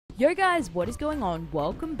Yo guys, what is going on?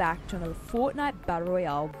 Welcome back to another Fortnite Battle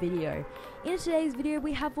Royale video. In today's video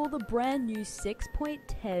we have all the brand new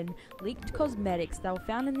 6.10 leaked cosmetics that were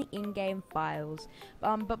found in the in-game files.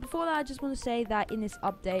 But before that I just want to say that in this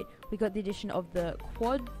update we got the addition of the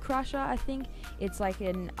Quad Crusher. I think it's like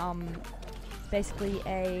an basically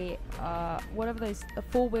a a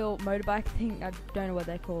four-wheel motorbike thing. I don't know what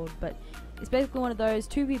they're called, but it's basically one of those.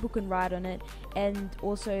 Two people can ride on it, and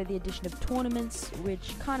also the addition of tournaments,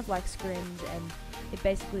 which kind of like scrims, and it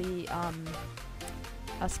basically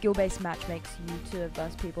a skill-based match makes you to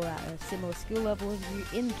verse people at a similar skill level as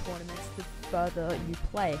you in tournaments the further you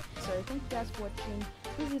play. So thank you guys for watching.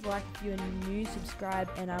 Please leave a like if you're new, subscribe,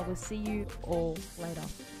 and I will see you all later.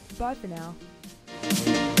 Bye for now.